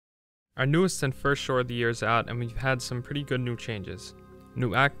Our newest and first short of the year is out, and we've had some pretty good new changes.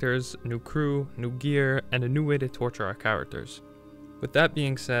 New actors, new crew, new gear, and a new way to torture our characters. With that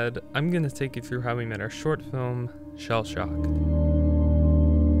being said, I'm going to take you through how we made our short film, Shell Shocked.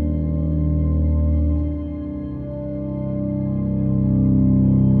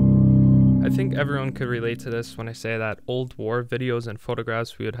 I think everyone could relate to this when I say that old war videos and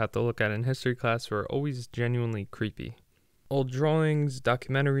photographs we would have to look at in history class were always genuinely creepy. Old drawings,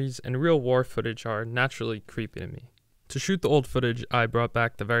 documentaries, and real war footage are naturally creepy to me. To shoot the old footage, I brought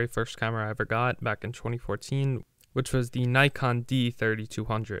back the very first camera I ever got back in 2014, which was the Nikon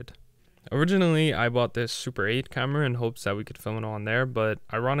D3200. Originally, I bought this Super 8 camera in hopes that we could film it on there, but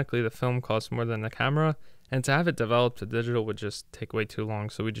ironically the film cost more than the camera, and to have it developed to digital would just take way too long,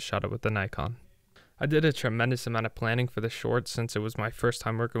 so we just shot it with the Nikon. I did a tremendous amount of planning for this short since it was my first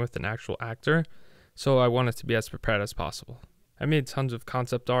time working with an actual actor, so I wanted to be as prepared as possible. I made tons of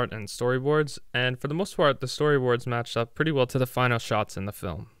concept art and storyboards, and for the most part the storyboards matched up pretty well to the final shots in the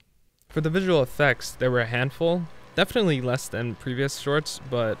film. For the visual effects, there were a handful, definitely less than previous shorts,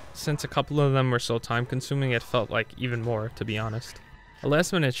 but since a couple of them were so time consuming it felt like even more, to be honest. A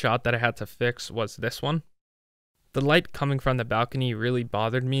last minute shot that I had to fix was this one. The light coming from the balcony really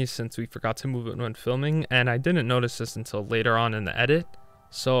bothered me since we forgot to move it when filming, and I didn't notice this until later on in the edit.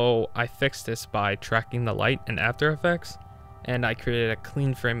 So I fixed this by tracking the light in After Effects, and I created a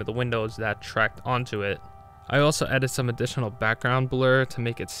clean frame of the windows that tracked onto it. I also added some additional background blur to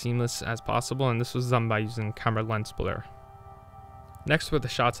make it seamless as possible, and this was done by using camera lens blur. Next were the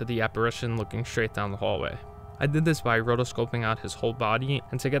shots of the apparition looking straight down the hallway. I did this by rotoscoping out his whole body,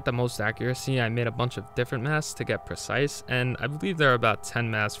 and to get the most accuracy I made a bunch of different masks to get precise, and I believe there are about 10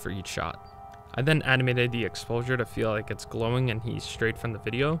 masks for each shot. I then animated the exposure to feel like it's glowing and he's straight from the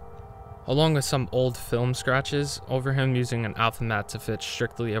video, along with some old film scratches over him using an alpha matte to fit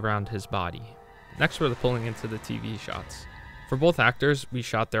strictly around his body. Next were the pulling into the TV shots. For both actors, we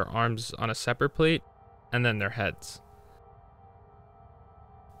shot their arms on a separate plate, and then their heads.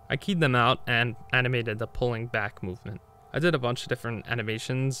 I keyed them out and animated the pulling back movement. I did a bunch of different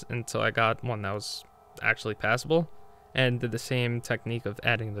animations until I got one that was actually passable, and did the same technique of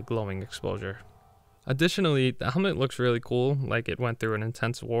adding the glowing exposure. Additionally, the helmet looks really cool, like it went through an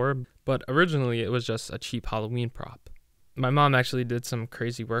intense war, but originally it was just a cheap Halloween prop. My mom actually did some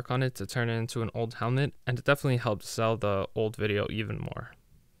crazy work on it to turn it into an old helmet, and it definitely helped sell the old video even more.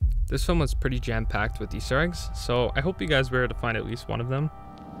 This film was pretty jam-packed with Easter eggs, so I hope you guys were able to find at least one of them.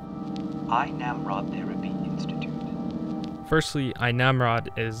 I-Namrod Therapy Institute. Firstly,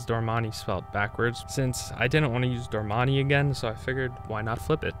 I-Namrod is Dormani spelled backwards, since I didn't want to use Dormani again, so I figured why not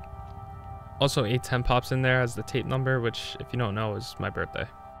flip it. Also, 810 pops in there as the tape number, which if you don't know is my birthday.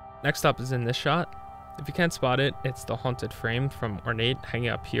 Next up is in this shot. If you can't spot it, it's the haunted frame from Ornate hanging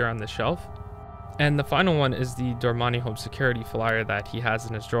up here on the shelf. And the final one is the Dormani home security flyer that he has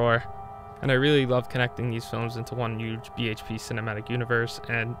in his drawer. And I really love connecting these films into one huge BHP cinematic universe,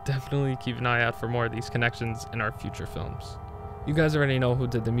 and definitely keep an eye out for more of these connections in our future films. You guys already know who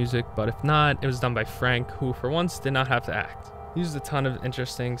did the music, but if not, it was done by Frank, who for once did not have to act. He used a ton of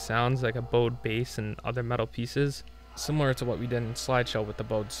interesting sounds like a bowed bass and other metal pieces, similar to what we did in Slideshow with the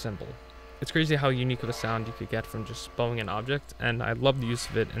bowed cymbal. It's crazy how unique of a sound you could get from just bowing an object, and I love the use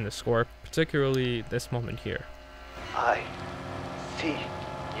of it in the score, particularly this moment here. I see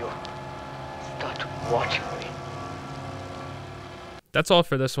you. Start watching me. That's all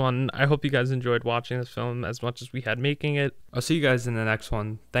for this one. I hope you guys enjoyed watching this film as much as we had making it. I'll see you guys in the next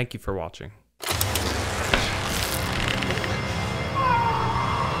one. Thank you for watching.